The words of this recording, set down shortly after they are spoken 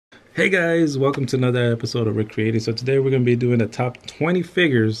Hey guys, welcome to another episode of Rick Creating. So today we're going to be doing the top 20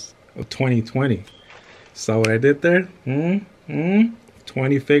 figures of 2020. Saw what I did there?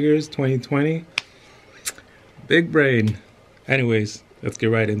 20 figures, 2020. Big brain. Anyways, let's get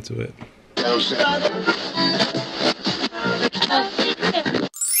right into it.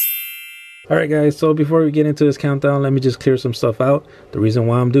 Alright guys, so before we get into this countdown, let me just clear some stuff out. The reason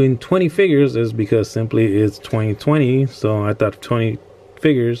why I'm doing 20 figures is because simply it's 2020, so I thought 20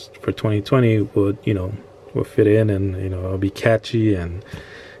 figures for 2020 would, would fit in, and it'll be catchy and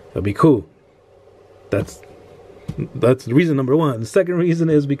it'll be cool. That's reason number one. The second reason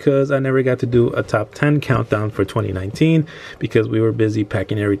is because I never got to do a top 10 countdown for 2019 because we were busy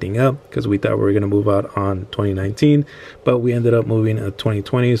packing everything up because we thought we were going to move out on 2019, but we ended up moving to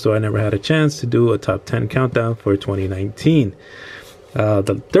 2020, so I never had a chance to do a top 10 countdown for 2019.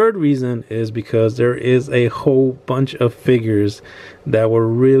 The third reason is because there is a whole bunch of figures that were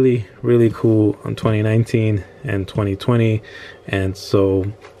really cool on 2019 and 2020, and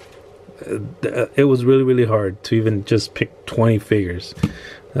so it was really hard to even just pick 20 figures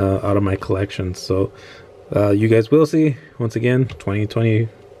out of my collection. So you guys will see, once again, 2020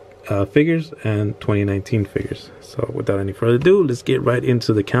 figures and 2019 figures. So without any further ado, let's get right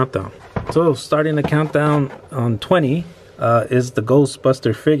into the countdown. So starting the countdown on 20 is the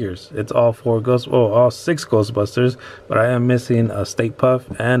Ghostbuster figures. It's all all 6 Ghostbusters, but I am missing a Stay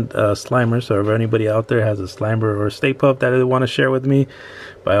Puft and a Slimer. So if anybody out there has a Slimer or a Stay Puft that they want to share with me,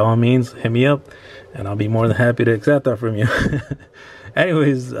 by all means hit me up and I'll be more than happy to accept that from you.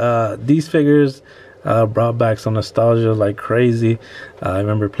 Anyways, these figures brought back some nostalgia like crazy. I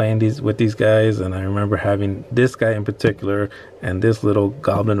remember playing with these guys, and I remember having this guy in particular and this little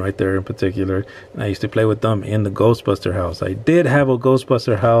goblin right there in particular, and I used to play with them in the Ghostbuster house. I did have a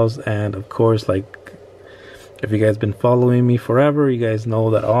Ghostbuster house, and of course, like, if you guys been following me forever, you guys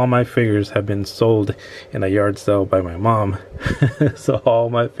know that all my figures have been sold in a yard sale by my mom. So all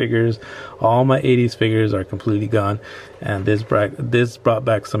my figures, all my 80s figures are completely gone, and this brought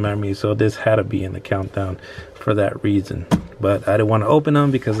back some memories, so this had to be in the countdown for that reason. But I didn't want to open them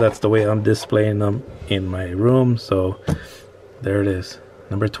because that's the way I'm displaying them in my room. So there it is,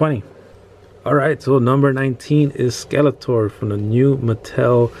 number 20. Alright, so number 19 is Skeletor from the new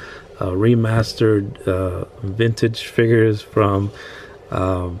Mattel remastered vintage figures from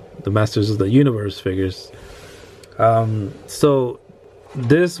the Masters of the Universe figures. So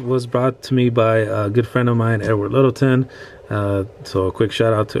this was brought to me by a good friend of mine, Edward Littleton. So a quick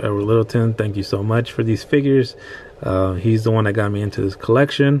shout out to Edward Littleton. Thank you so much for these figures. He's the one that got me into this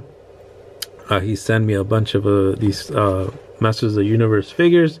collection. He sent me a bunch of these Masters of the Universe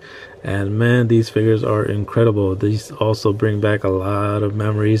figures, and man, these figures are incredible. These also bring back a lot of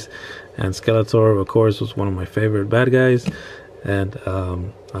memories, and Skeletor, of course, was one of my favorite bad guys, and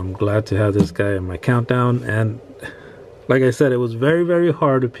I'm glad to have this guy in my countdown. And like I said, it was very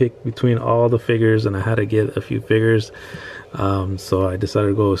hard to pick between all the figures, and I had to get a few figures, so I decided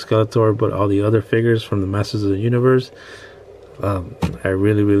to go with Skeletor. But all the other figures from the Masters of the Universe, I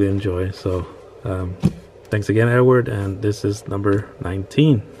really enjoy. So thanks again, Edward, and this is number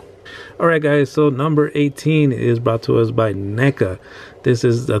 19. Alright guys, so number 18 is brought to us by NECA. This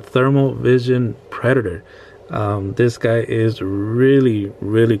is the Thermal Vision Predator. This guy is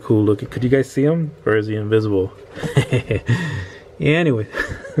really cool looking. Could you guys see him, or is he invisible? Yeah, anyway.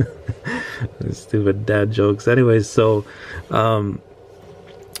 Stupid dad jokes. Anyways, so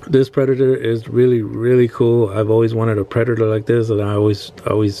this Predator is really cool. I've always wanted a Predator like this, and I've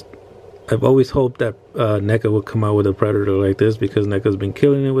always hoped that NECA would come out with a Predator like this, because NECA's been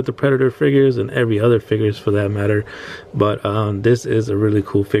killing it with the Predator figures and every other figures for that matter. But this is a really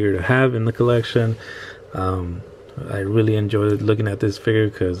cool figure to have in the collection. I really enjoyed looking at this figure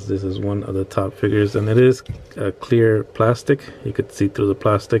because this is one of the top figures, and it is clear plastic. You could see through the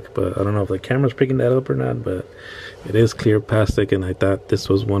plastic, but I don't know if the camera's picking that up or not, but it is clear plastic, and I thought this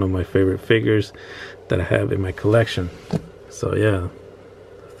was one of my favorite figures that I have in my collection. So yeah,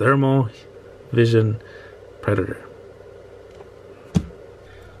 Thermal Vision Predator.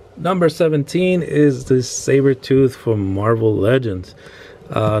 Number 17 is the Sabretooth from Marvel Legends.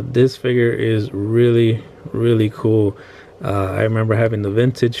 This figure is really cool. I remember having the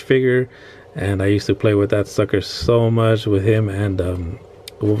vintage figure, and I used to play with that sucker so much, with him and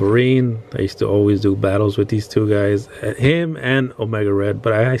Wolverine. I used to always do battles with these two guys, him and Omega Red,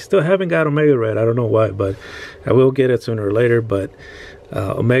 but I still haven't got Omega Red. I don't know why, but I will get it sooner or later. But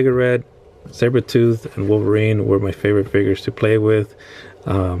Omega Red, Sabretooth, and Wolverine were my favorite figures to play with.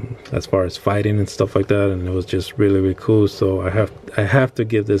 as far as fighting and stuff like that, and it was just really cool. So I have to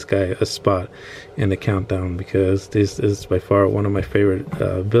give this guy a spot in the countdown because this is by far one of my favorite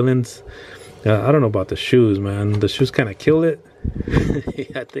villains. I don't know about the shoes, man. The shoes kind of kill it.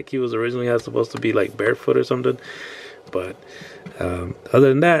 I think he was originally supposed to be like barefoot or something, but other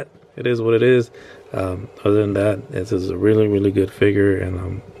than that, it is what it is. Other than that, this is a really good figure,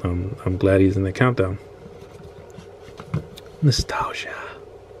 and I'm glad he's in the countdown. Nostalgia.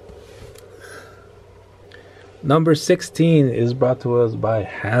 Number 16 is brought to us by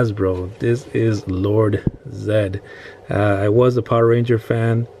Hasbro. This is Lord Zedd. I was a Power Ranger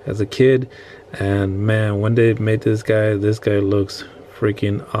fan as a kid, and man, when they made this guy looks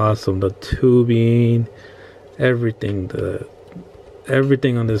freaking awesome. The tubing, everything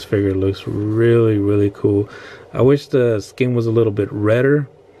on this figure looks really cool. I wish the skin was a little bit redder,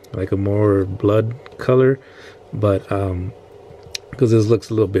 like a more blood color, but because this looks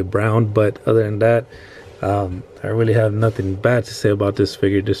a little bit brown. But other than that, I really have nothing bad to say about this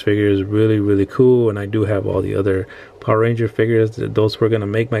figure. This figure is really cool, and I do have all the other Power Ranger figures. Those were gonna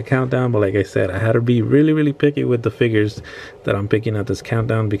make my countdown, but like I said, I had to be really picky with the figures that I'm picking at this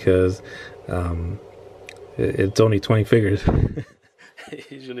countdown because it's only 20 figures.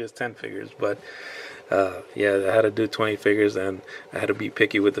 Usually it's 10 figures, but yeah, I had to do 20 figures, and I had to be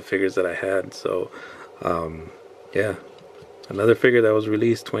picky with the figures that I had. So yeah, another figure that was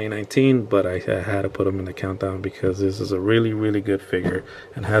released 2019, but I had to put them in the countdown because this is a really good figure,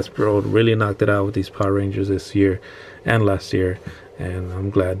 and Hasbro really knocked it out with these Power Rangers this year and last year, and I'm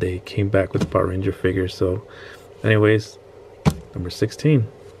glad they came back with the Power Ranger figures. So anyways, number 16.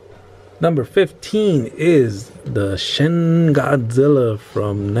 Number 15 is the Shin Godzilla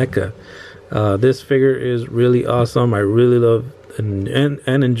from NECA. This figure is really awesome. I really love and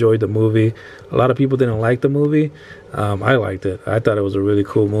enjoyed the movie. A lot of people didn't like the movie. I liked it. I thought it was a really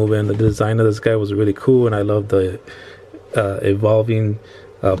cool movie, and the design of this guy was really cool, and I love the evolving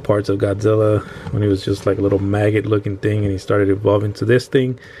parts of Godzilla when he was just like a little maggot looking thing and he started evolving to this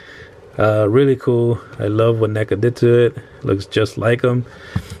thing. Really cool. I love what NECA did to it. Looks just like him.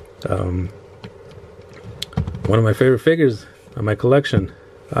 One of my favorite figures in my collection.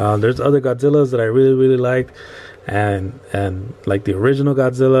 There's other Godzillas that I really liked, and like the original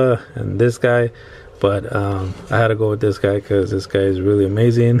Godzilla and this guy, but I had to go with this guy because this guy is really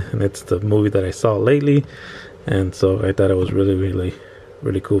amazing, and it's the movie that I saw lately, and so I thought it was really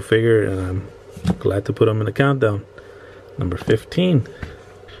cool figure, and I'm glad to put him in the countdown. Number 15.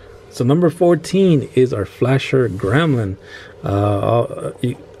 So number 14 is our Flasher Gremlin.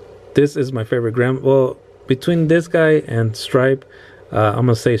 This is my favorite Gremlin. Well, between this guy and Stripe, I'm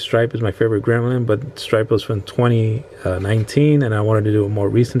gonna say Stripe is my favorite Gremlin, but Stripe was from 2019, and I wanted to do a more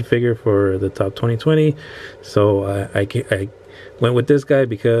recent figure for the top 2020. So I went with this guy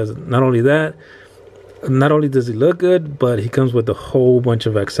because not only does he look good, but he comes with a whole bunch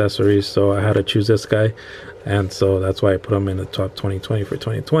of accessories. So I had to choose this guy, and so that's why I put him in the top 2020 for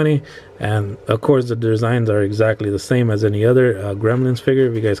 2020. And of course, the designs are exactly the same as any other Gremlins figure.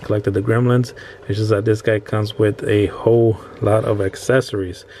 If you guys collected the Gremlins, it's just that this guy comes with a whole lot of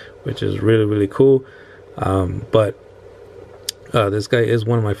accessories, which is really cool. But this guy is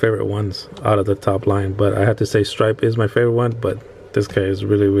one of my favorite ones out of the top line. But I have to say Stripe is my favorite one, but this guy is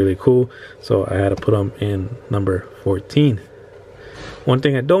really cool, so I had to put him in number 14. One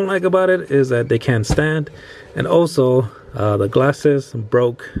thing I don't like about it is that they can't stand, and also the glasses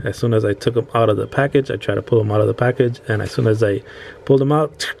broke as soon as I took them out of the package. I tried to pull them out of the package, and as soon as I pulled them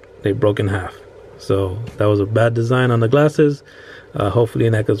out, they broke in half. So that was a bad design on the glasses. Hopefully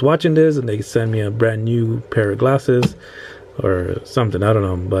NECA's watching this and they send me a brand new pair of glasses or something. I don't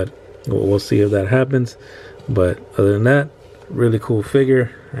know, but we'll see if that happens. But other than that, really cool figure.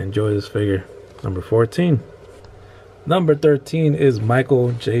 I enjoy this figure. Number 14. Number 13 is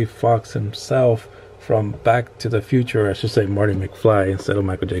Michael J. Fox himself from Back to the Future. I should say Marty McFly instead of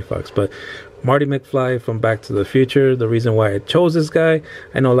Michael J. Fox, but Marty McFly from Back to the Future. The reason why I chose this guy,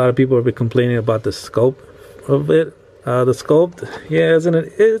 I know a lot of people have been complaining about the sculpt of it. The sculpt, yeah, isn't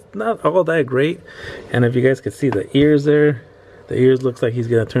it? It's not all that great. And if you guys can see the ears there, the ears looks like he's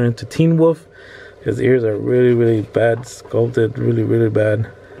gonna turn into Teen Wolf. His ears are really bad sculpted, really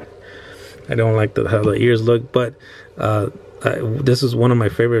bad. I don't like how the ears look, but this is one of my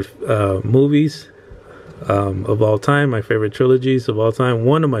favorite movies of all time. My favorite trilogies of all time.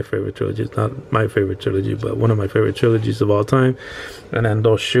 One of my favorite trilogies, not my favorite trilogy, but one of my favorite trilogies of all time. And then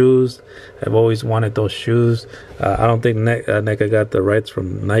those shoes, I've always wanted those shoes. I don't think NECA got the rights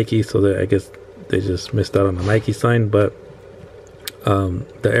from Nike, so I guess they just missed out on the Nike sign. But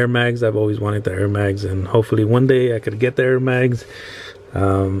the Air Mags, I've always wanted the Air Mags, and hopefully one day I could get the Air Mags.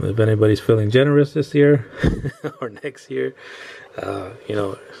 If anybody's feeling generous this year or next year, you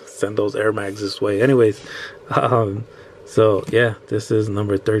know, send those Air Mags this way. Anyways, so yeah, this is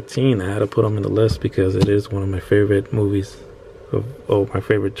number 13. I had to put them in the list because it is one of my favorite movies of my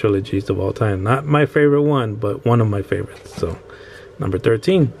favorite trilogies of all time. Not my favorite one, but one of my favorites. So number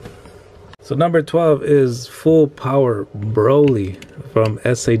 13. So number 12 is Full Power Broly from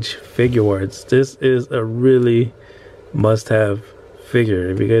SH Figuarts. This is a really must-have figure.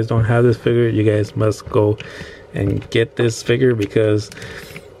 If you guys don't have this figure, you guys must go and get this figure, because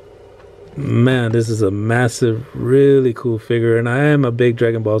man, this is a massive, really cool figure. And I am a big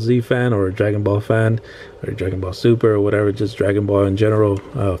Dragon Ball Z fan, or a Dragon Ball fan, or Dragon Ball Super, or whatever, just Dragon Ball in general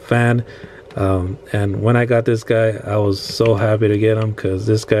fan. And when I got this guy, I was so happy to get him, because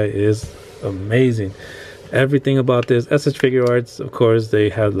this guy is amazing. Everything about this, SH Figuarts, of course, they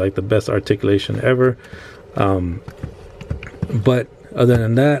have like the best articulation ever. But other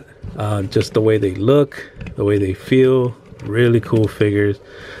than that, just the way they look, the way they feel, really cool figures.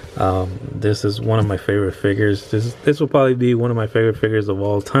 This is one of my favorite figures. This will probably be one of my favorite figures of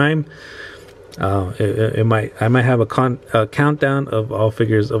all time. I might have a countdown of all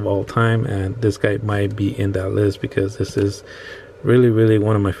figures of all time, and this guy might be in that list, because this is really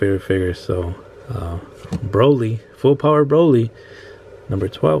one of my favorite figures. So Broly, Full Power Broly, number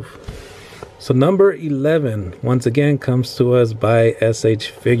 12. So number 11 once again comes to us by SH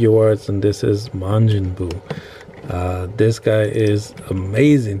Figuarts, and this is Majin Buu. This guy is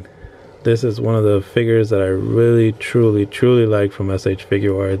amazing. This is one of the figures that I really truly like from SH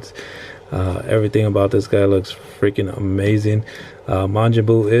Figuarts. Everything about this guy looks freaking amazing. Majin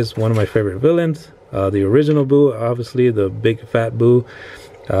Buu is one of my favorite villains. The original Buu, obviously the big fat Buu,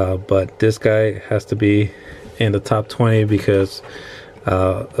 but this guy has to be in the top 20 because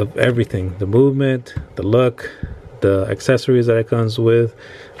of everything: the movement, the look, the accessories that it comes with,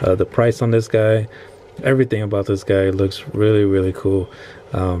 the price on this guy. Everything about this guy looks really cool.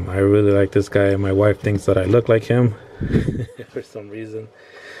 I really like this guy, and my wife thinks that I look like him for some reason,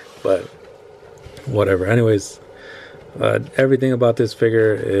 but whatever. Anyways, everything about this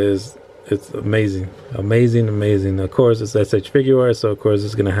figure it's amazing. Of course, it's SH Figuarts, so of course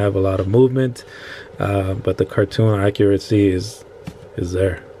it's gonna have a lot of movement, but the cartoon accuracy is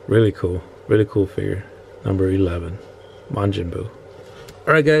there. Really cool figure. Number 11, Majin Buu.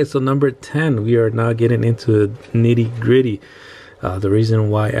 Alright guys, so number 10, we are now getting into the nitty gritty. The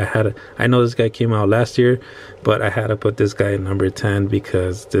reason why I know this guy came out last year, but I had to put this guy at number 10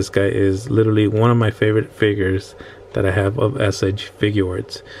 because this guy is literally one of my favorite figures that I have of SH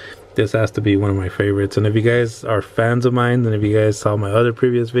Figuarts. This has to be one of my favorites. And if you guys are fans of mine, and if you guys saw my other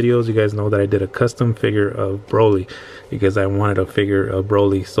previous videos, you guys know that I did a custom figure of Broly, because I wanted a figure of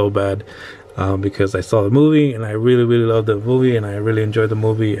Broly so bad. Because I saw the movie, and I really loved the movie, and I really enjoyed the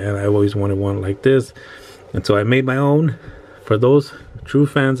movie, and I always wanted one like this. And so I made my own. For those true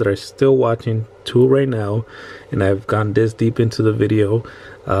fans that are still watching to right now, and I've gone this deep into the video,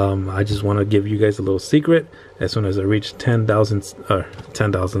 I just want to give you guys a little secret. As soon as I reach 10,000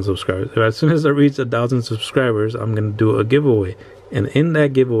 subscribers, as soon as I reach 1,000 subscribers, I'm going to do a giveaway. And in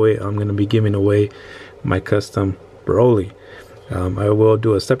that giveaway, I'm going to be giving away my custom Broly. I will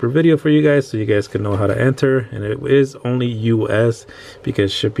do a separate video for you guys so you guys can know how to enter, and it is only US, because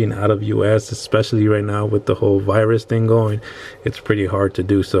shipping out of US, especially right now with the whole virus thing going, it's pretty hard to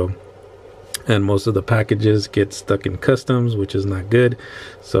do so. And most of the packages get stuck in customs, which is not good.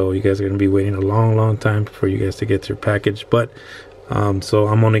 So you guys are going to be waiting a long time for you guys to get your package. But so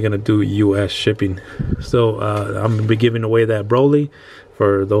I'm only going to do US shipping. So I'm going to be giving away that Broly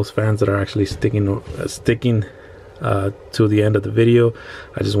for those fans that are actually sticking to the end of the video.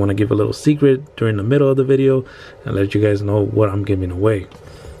 I just want to give a little secret during the middle of the video and let you guys know what I'm giving away.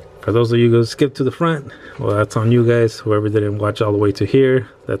 For those of you who skip to the front, well, that's on you guys. Whoever didn't watch all the way to here,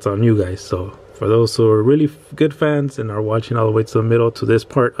 that's on you guys. So for those who are really good fans and are watching all the way to the middle, to this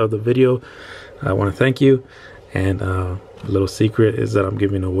part of the video, I want to thank you. And a little secret is that I'm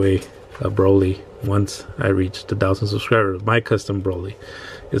giving away a Broly once I reach 1,000 subscribers. My custom Broly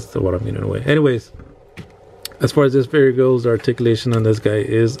is what I'm giving away. Anyways, as far as this figure goes, the articulation on this guy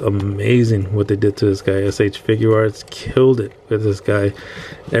is amazing. What they did to this guy, SH Figuarts killed it with this guy.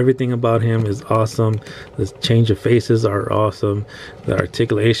 Everything about him is awesome. The change of faces are awesome. The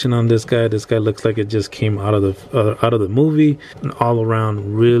articulation on this guy looks like it just came out of the movie. An all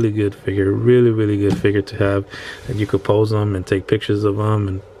around really good figure, really good figure to have. And you could pose them and take pictures of them,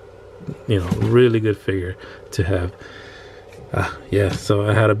 and you know, really good figure to have. Yeah, so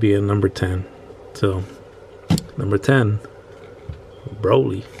I had to be a number 10. So number 10,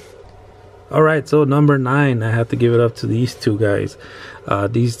 Broly. All right, so number 9, I have to give it up to these two guys.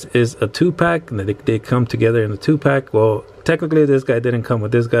 These is a 2-pack, and they come together in a 2-pack. Well, technically this guy didn't come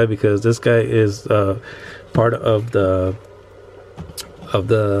with this guy because this guy is part of the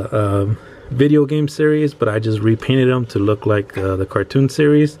video game series, but I just repainted them to look like the cartoon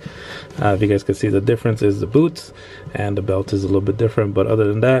series. If you guys can see, the difference is the boots and the belt is a little bit different, but other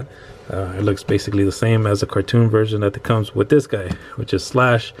than that, it looks basically the same as the cartoon version that comes with this guy, which is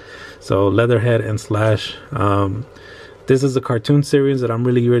Slash. So Leatherhead and Slash. This is the cartoon series that I'm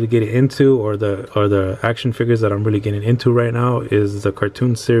really getting into, or the action figures that I'm really getting into right now is the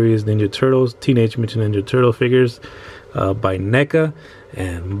cartoon series Ninja Turtles, Teenage Mutant Ninja Turtle figures by NECA.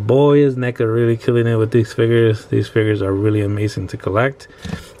 And boy, is NECA really killing it with these figures. These figures are really amazing to collect,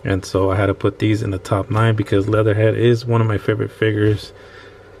 and so I had to put these in the top 9 because Leatherhead is one of my favorite figures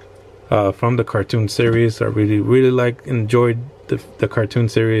from the cartoon series. I really enjoyed the cartoon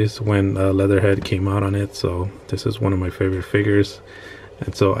series when Leatherhead came out on it, so this is one of my favorite figures,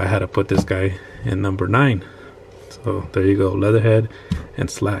 and so I had to put this guy in number 9. So there you go, Leatherhead and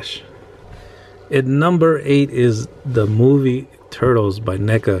Slash. In number 8 is the movie Turtles by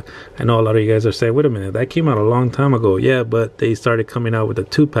NECA. I know a lot of you guys are saying, wait a minute, that came out a long time ago. Yeah, but they started coming out with the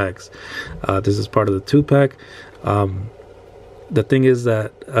 2-packs. This is part of the 2-pack. The thing is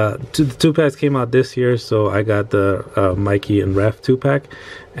that the 2-packs came out this year, so I got the Mikey and Raph 2-pack,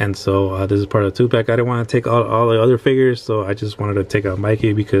 and so this is part of the 2-pack. I didn't want to take all the other figures, so I just wanted to take out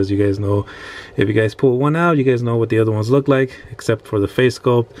Mikey because you guys know, if you guys pull one out, you guys know what the other ones look like, except for the face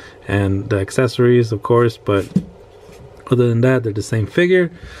sculpt and the accessories, of course, but other than that, they're the same figure.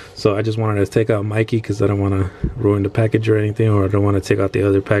 So I just wanted to take out Mikey because I don't want to ruin the package or anything, or I don't want to take out the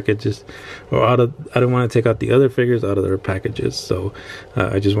other packages, or I don't want to take out the other figures out of their packages. So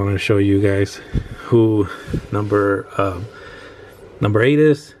I just wanted to show you guys who number 8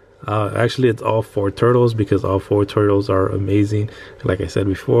 is. Actually, it's all 4 turtles because all 4 turtles are amazing. Like I said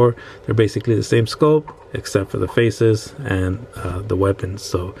before, they're basically the same sculpt except for the faces and the weapons.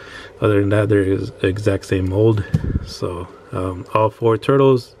 So other than that, there is the exact same mold. So all 4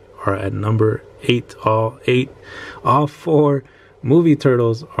 turtles are at number 8. All 4 movie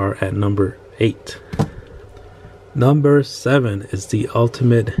turtles are at number 8. Number 7 is the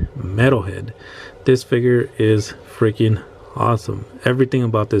Ultimate Metalhead. This figure is freaking awesome. Everything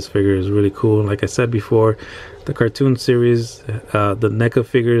about this figure is really cool. Like I said before, the cartoon series, the NECA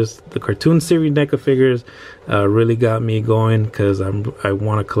figures, the cartoon series NECA figures really got me going because I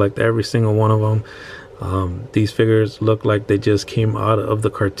want to collect every single one of them. These figures look like they just came out of the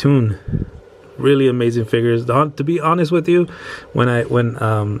cartoon. Really amazing figures. To be honest with you,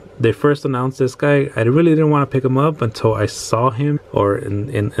 when they first announced this guy, I really didn't want to pick him up until I saw him or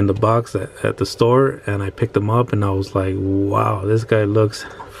in the box at the store, and I picked him up and I was like, wow, this guy looks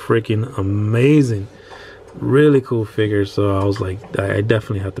freaking amazing. Really cool figure. So I was like, I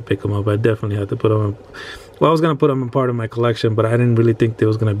definitely have to pick him up. I definitely have to put him in. Well, I was gonna put him in part of my collection, but I didn't really think it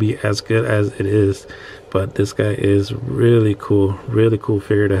was gonna be as good as it is. But this guy is really cool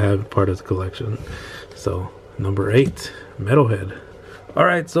figure to have part of the collection. So number 8, Metalhead. All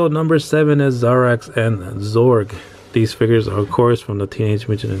right, so number 7 is Zarax and Zorg. These figures are, of course, from the Teenage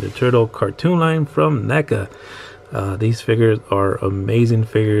Mutant Ninja Turtle cartoon line from NECA. These figures are amazing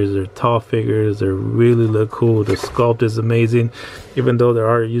figures. They're tall figures. They really look cool. The sculpt is amazing, even though they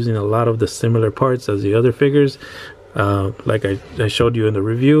are using a lot of the similar parts as the other figures, like I showed you in the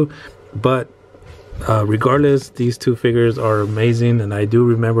review. But regardless, these 2 figures are amazing, and I do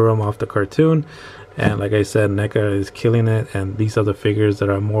remember them off the cartoon. And like I said, NECA is killing it, and these are the figures that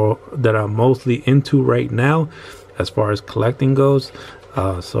I'm mostly into right now as far as collecting goes.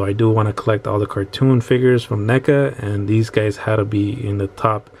 So I do want to collect all the cartoon figures from NECA, and these guys had to be in the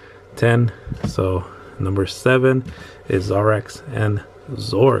top 10. So number 7 is Zarax and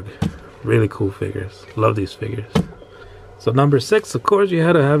Zorg. Really cool figures. Love these figures. So number 6, of course, you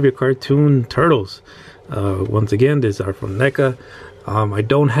had to have your cartoon turtles. Once again, these are from NECA. I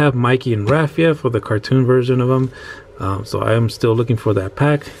don't have Mikey and Raph yet for the cartoon version of them, so I am still looking for that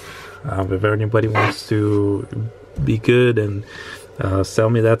pack. If anybody wants to be good and sell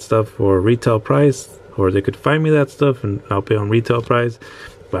me that stuff for retail price, or they could find me that stuff and I'll pay on retail price,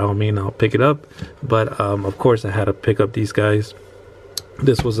 by all means I'll pick it up. But of course I had to pick up these guys.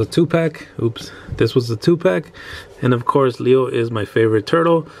 This was a 2-pack. This was a 2-pack, and of course Leo is my favorite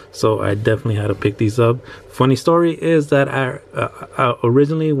turtle, so I definitely had to pick these up. Funny story is that I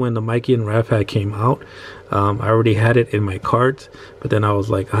originally, when the Mikey and Raph hat came out, I already had it in my cart, but then I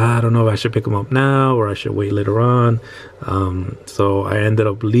was like, I don't know if I should pick them up now or I should wait later on. So I ended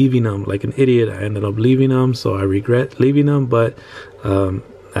up leaving them like an idiot. I ended up leaving them, so I regret leaving them. But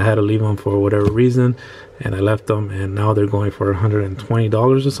I had to leave them for whatever reason, and I left them, and now they're going for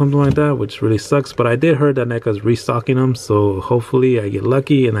 $120 or something like that, which really sucks. But I did heard that NECA's restocking them, so hopefully I get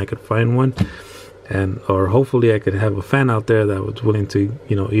lucky and I could find one, or hopefully I could have a fan out there that was willing to,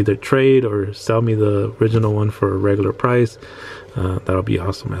 you know, either trade or sell me the original one for a regular price. That'll be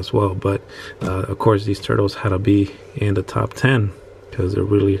awesome as well. But of course, these turtles had to be in the top 10 because they're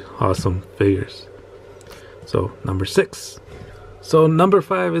really awesome figures. So number 6. So number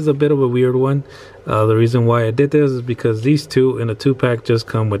 5 is a bit of a weird one. The reason why I did this is because these two in a 2-pack just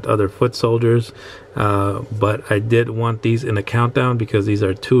come with other foot soldiers, but I did want these in a countdown because these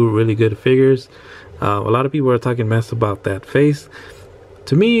are 2 really good figures. A lot of people are talking mess about that face.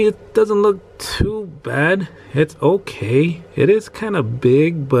 To me, it doesn't look too bad. It's okay. It is kind of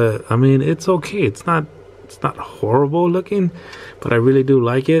big, but I mean, it's okay. It's not horrible looking, but I really do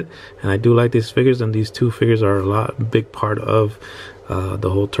like it, and I do like these figures, and these 2 figures are a big part of the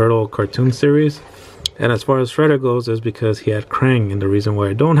whole Turtle cartoon series. And as far as Shredder goes, is because he had Krang, and the reason why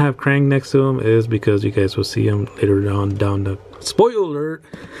I don't have Krang next to him is because you guys will see him later down the spoiler alert.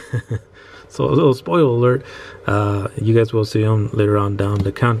 So a little spoiler alert, you guys will see him later on down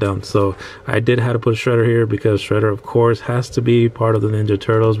the countdown. So I did have to put Shredder here because Shredder, of course, has to be part of the Ninja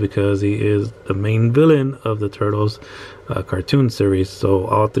Turtles because he is the main villain of the Turtles cartoon series. So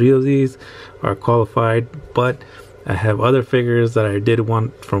all 3 of these are qualified, but I have other figures that I did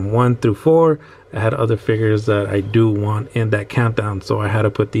want from 1 through 4. I had other figures that I do want in that countdown, so I had to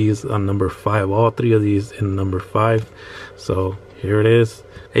put these on number 5. All 3 of these in number 5. So here it is: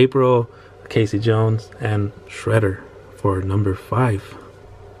 April, Casey Jones, and Shredder for number 5.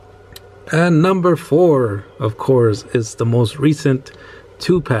 And number 4, of course, is the most recent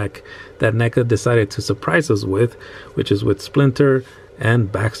 2-pack that NECA decided to surprise us with, which is with Splinter and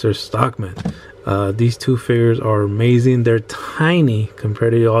Baxter Stockman. These 2 figures are amazing. They're tiny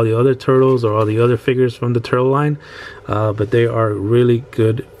compared to all the other turtles or all the other figures from the turtle line, but they are really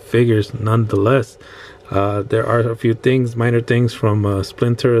good figures nonetheless. There are a few things, minor things from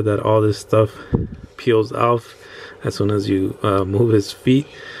Splinter, that all this stuff peels off as soon as you move his feet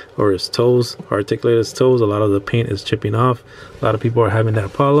or his toes, articulate his toes. A lot of the paint is chipping off. A lot of people are having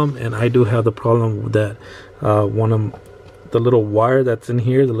that problem, and I do have the problem that one of the little wire that's in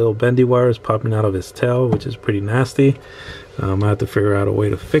here, the little bendy wire, is popping out of his tail, which is pretty nasty. I have to figure out a way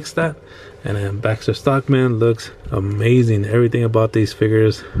to fix that. And then Baxter Stockman looks amazing. Everything about these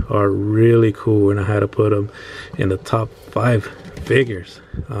figures are really cool, and I had to put them in the top 5 figures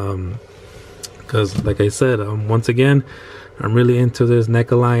because, like I said, once again, I'm really into this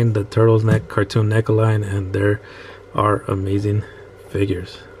NECA line, the Turtles cartoon NECA line, and there are amazing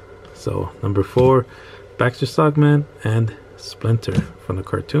figures. So number 4, Baxter Stockman and Splinter from the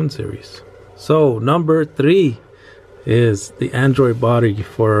cartoon series. So number 3 is the android body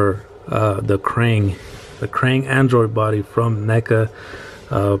for the Krang android body from NECA,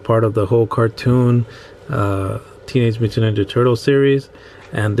 part of the whole cartoon Teenage Mutant Ninja Turtle series.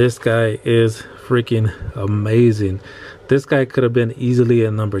 And this guy is freaking amazing. This guy could have been easily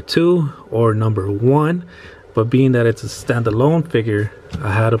a number 2 or number 1, but being that it's a standalone figure,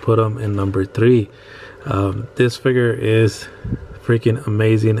 I had to put him in number 3. This figure is freaking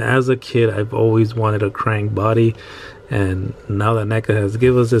amazing. As a kid, I've always wanted a Krang body, and now that NECA has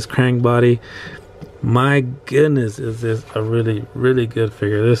given us this Krang body, my goodness, is this a really, really good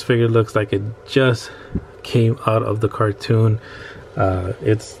figure. This figure looks like it just came out of the cartoon.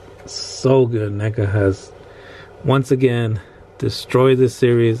 It's so good. NECA has once again destroyed this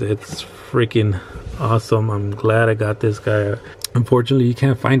series. It's freaking awesome. I'm glad I got this guy. Unfortunately, you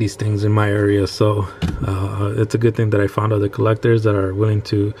can't find these things in my area, so it's a good thing that I found other collectors that are willing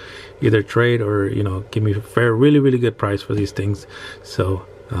to either trade or, you know, give me a fair, really, really good price for these things. So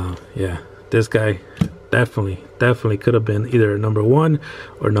yeah, this guy definitely could have been either number 1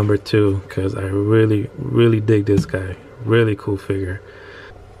 or number 2, because I really, really dig this guy. Really cool figure.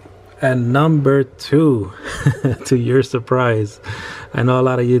 And number 2, to your surprise, I know a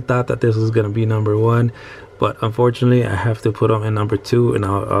lot of you thought that this was gonna be number 1, but unfortunately I have to put them in number 2, and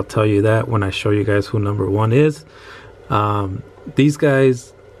I'll tell you that when I show you guys who number 1 is. These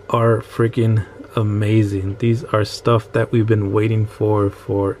guys are freaking amazing. These are stuff that we've been waiting for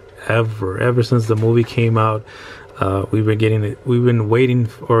forever, ever since the movie came out. We've been waiting,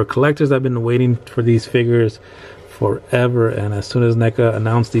 or collectors have been waiting for these figures forever. And as soon as NECA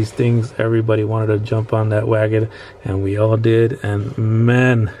announced these things, everybody wanted to jump on that wagon, and we all did. And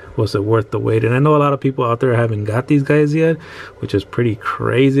man, was it worth the wait. And I know a lot of people out there haven't got these guys yet, which is pretty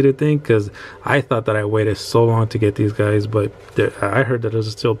crazy to think, because I thought that I waited so long to get these guys, but I heard that there's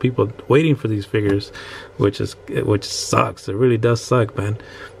still people waiting for these figures, which sucks. It really does suck, man.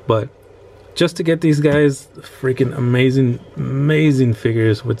 But just to get these guys, freaking amazing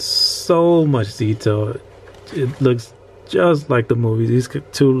figures with so much detail. It looks just like the movie. These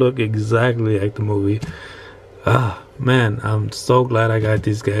two look exactly like the movie. Man, I'm so glad I got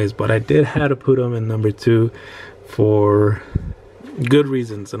these guys, but I did have to put them in number 2 for good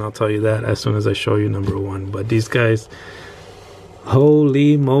reasons, and I'll tell you that as soon as I show you number 1. But these guys,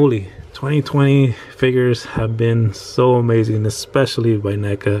 holy moly, 2020 figures have been so amazing, especially by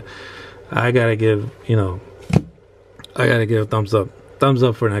NECA. I gotta give a thumbs up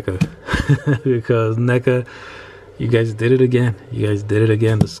for NECA because NECA, you guys did it again.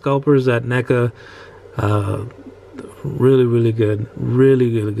 The scalpers at NECA, really good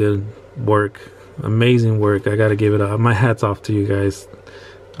work, amazing work. I gotta give it up. My hat's off to you guys.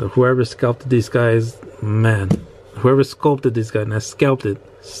 Whoever sculpted these guys, man, whoever sculpted these guys, and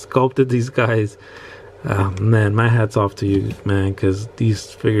sculpted these guys, man, my hat's off to you, man, because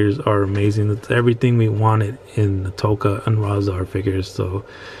these figures are amazing. It's everything we wanted in the Tokka and Rahzar figures. So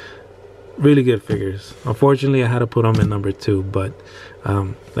really good figures. Unfortunately, I had to put them in number 2, but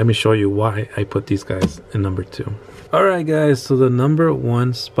let me show you why I put these guys in number 2. All right, guys, so the number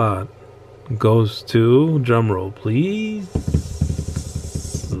 1 spot goes to, drumroll please,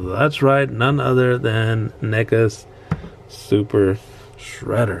 that's right, none other than NECA's Super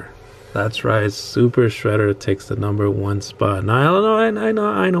Shredder. That's right, Super Shredder takes the number 1 spot. Now I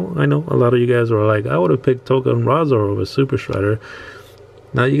know a lot of you guys were like, I would have picked Tokka and Rahzar over Super Shredder.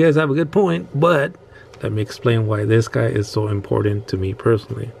 Now you guys have a good point, but let me explain why this guy is so important to me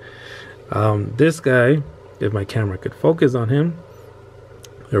personally. This guy, if my camera could focus on him,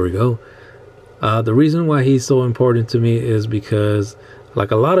 there we go. The reason why he's so important to me is because,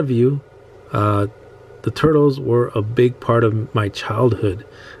 like a lot of you, the Turtles were a big part of my childhood.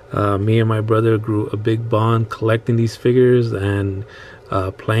 Me and my brother grew a big bond collecting these figures and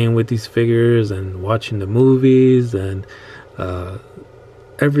playing with these figures and watching the movies and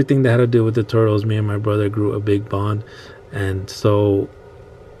everything that had to do with the Turtles. Me and my brother grew a big bond. And so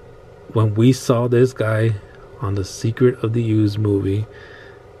when we saw this guy on the Secret of the Ooze movie,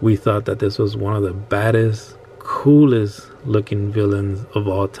 we thought that this was one of the baddest, coolest looking villains of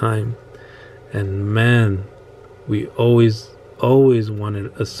all time. And man, we always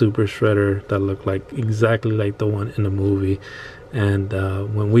wanted a Super Shredder that looked like exactly like the one in the movie. And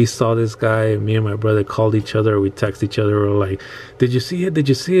when we saw this guy, me and my brother called each other, we text each other, we were like, did you see it,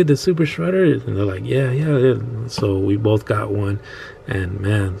 the Super Shredder? And they're like, yeah. So we both got one, and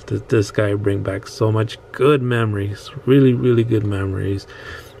man, this guy bring back so much good memories, really good memories.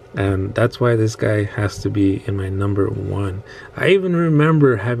 And that's why this guy has to be in my number 1. I even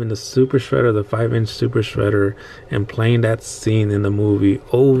remember having the Super Shredder, the 5-inch Super Shredder, and playing that scene in the movie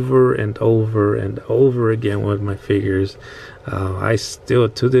over and over again with my figures. I still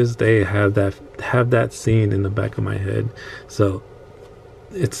to this day have that scene in the back of my head. So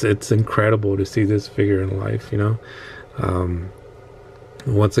it's incredible to see this figure in life, you know.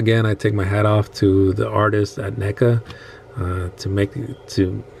 Once again, I take my hat off to the artists at NECA.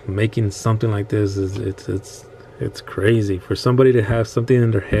 To making something like this it's crazy. For somebody to have something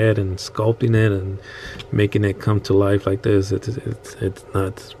in their head and sculpting it and making it come to life like this, it's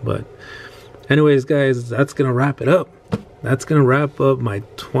nuts. But anyways, guys, that's gonna wrap it up. That's gonna wrap up my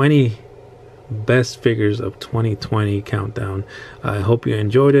 20 best figures of 2020 countdown. I hope you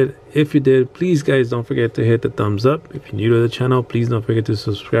enjoyed it. If you did, please guys don't forget to hit the thumbs up. If you're new to the channel, please don't forget to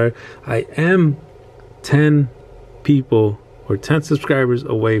subscribe. I am 10 people or 10 subscribers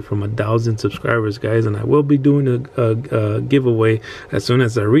away from 1,000 subscribers, guys, and I will be doing a giveaway as soon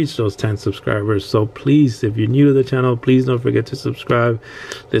as I reach those 10 subscribers. So please, if you're new to the channel, please don't forget to subscribe.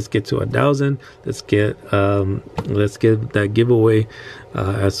 Let's get to 1,000. Let's get that giveaway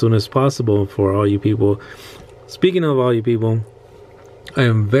as soon as possible for all you people. Speaking of all you people, I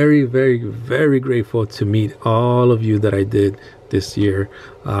am very grateful to meet all of you that I did this year.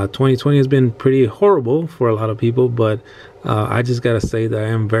 2020 has been pretty horrible for a lot of people, but I just gotta say that I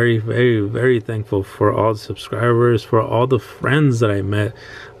am very thankful for all the subscribers, for all the friends that I met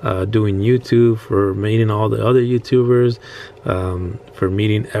doing YouTube, for meeting all the other YouTubers, for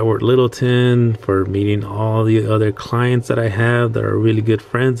meeting Edward Littleton, for meeting all the other clients that I have that are really good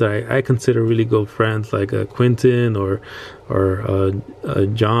friends, that I consider really good friends, like Quentin or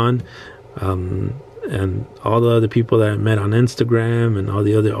John. and all the other people that I met on Instagram, and all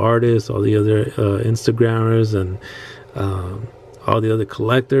the other artists, all the other Instagrammers, and all the other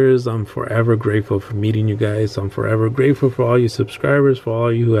collectors. I'm forever grateful for meeting you guys. I'm forever grateful for all you subscribers, for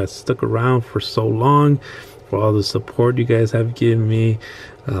all you who have stuck around for so long, for all the support you guys have given me,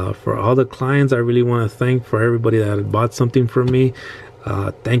 for all the clients I really want to thank, for everybody that had bought something from me.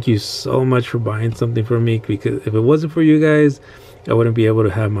 Thank you so much for buying something from me, because if it wasn't for you guys, I wouldn't be able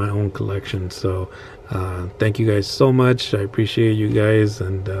to have my own collection. So thank you guys so much. I appreciate you guys.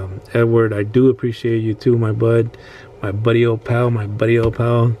 And Edward, I do appreciate you too, my bud, my buddy old pal.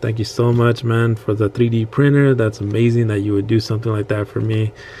 Thank you so much, man, for the 3D printer. That's amazing that you would do something like that for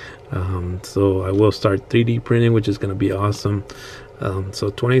me. So I will start 3D printing, which is going to be awesome. So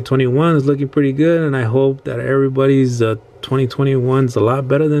 2021 is looking pretty good, and I hope that everybody's 2021 is a lot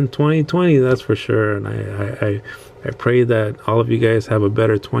better than 2020. That's for sure. And I pray that all of you guys have a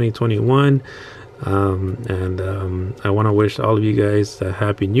better 2021. I want to wish all of you guys a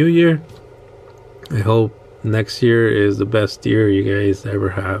happy new year. I hope next year is the best year you guys ever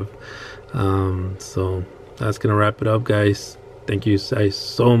have. So that's gonna wrap it up, guys. Thank you guys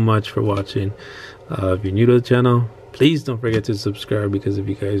so much for watching. If you're new to the channel, please don't forget to subscribe, because if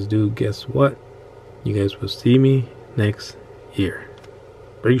you guys do, guess what? You guys will see me next year.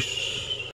 Peace.